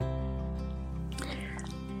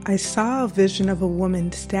I saw a vision of a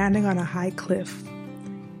woman standing on a high cliff.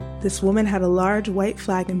 This woman had a large white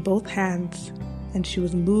flag in both hands, and she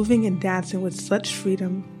was moving and dancing with such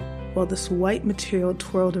freedom while this white material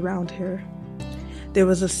twirled around her. There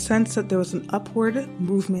was a sense that there was an upward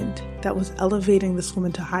movement that was elevating this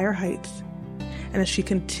woman to higher heights. And as she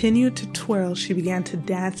continued to twirl, she began to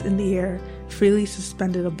dance in the air, freely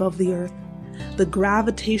suspended above the earth. The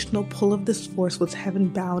gravitational pull of this force was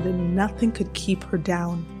heaven-bound, and nothing could keep her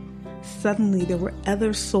down. Suddenly, there were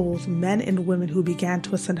other souls, men and women, who began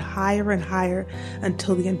to ascend higher and higher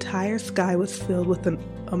until the entire sky was filled with an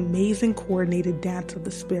amazing coordinated dance of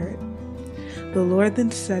the Spirit. The Lord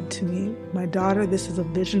then said to me, "My daughter, this is a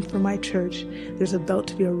vision for my church. There's about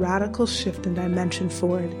to be a radical shift in dimension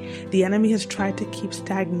forward. The enemy has tried to keep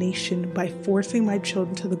stagnation by forcing my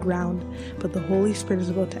children to the ground, but the Holy Spirit is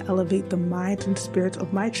about to elevate the minds and spirits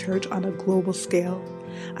of my church on a global scale.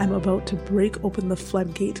 I'm about to break open the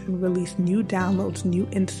floodgates and release new downloads, new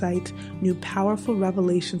insights, new powerful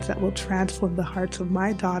revelations that will transform the hearts of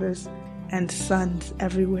my daughters and sons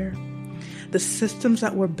everywhere. The systems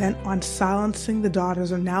that were bent on silencing the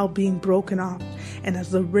daughters are now being broken off, and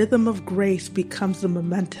as the rhythm of grace becomes the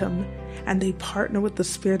momentum, and they partner with the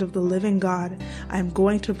Spirit of the living God, I am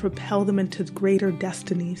going to propel them into greater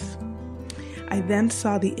destinies." I then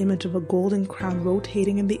saw the image of a golden crown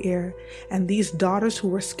rotating in the air, and these daughters who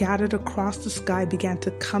were scattered across the sky began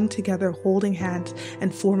to come together holding hands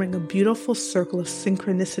and forming a beautiful circle of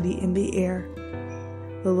synchronicity in the air.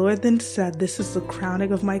 The Lord then said, "This is the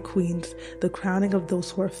crowning of my queens, the crowning of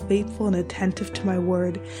those who are faithful and attentive to my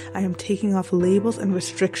word. I am taking off labels and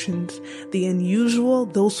restrictions. The unusual,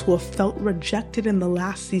 those who have felt rejected in the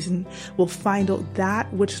last season, will find out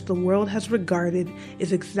that which the world has regarded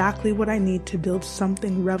is exactly what I need to build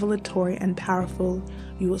something revelatory and powerful.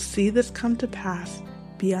 You will see this come to pass.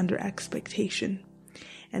 Be under expectation."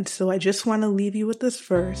 And so I just want to leave you with this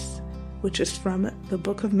verse, which is from the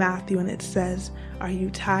book of Matthew, and it says, "Are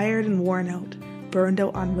you tired and worn out, burned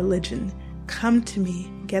out on religion? Come to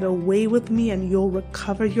me, get away with me, and you'll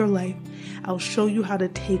recover your life. I'll show you how to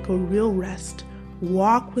take a real rest.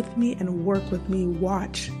 Walk with me and work with me.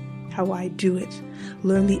 Watch how I do it.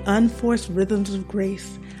 Learn the unforced rhythms of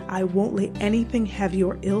grace. I won't lay anything heavy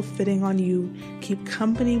or ill-fitting on you. Keep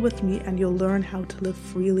company with me, and you'll learn how to live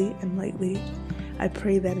freely and lightly." I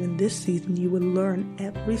pray that in this season you would learn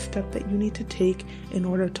every step that you need to take in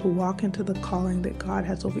order to walk into the calling that God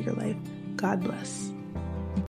has over your life. God bless.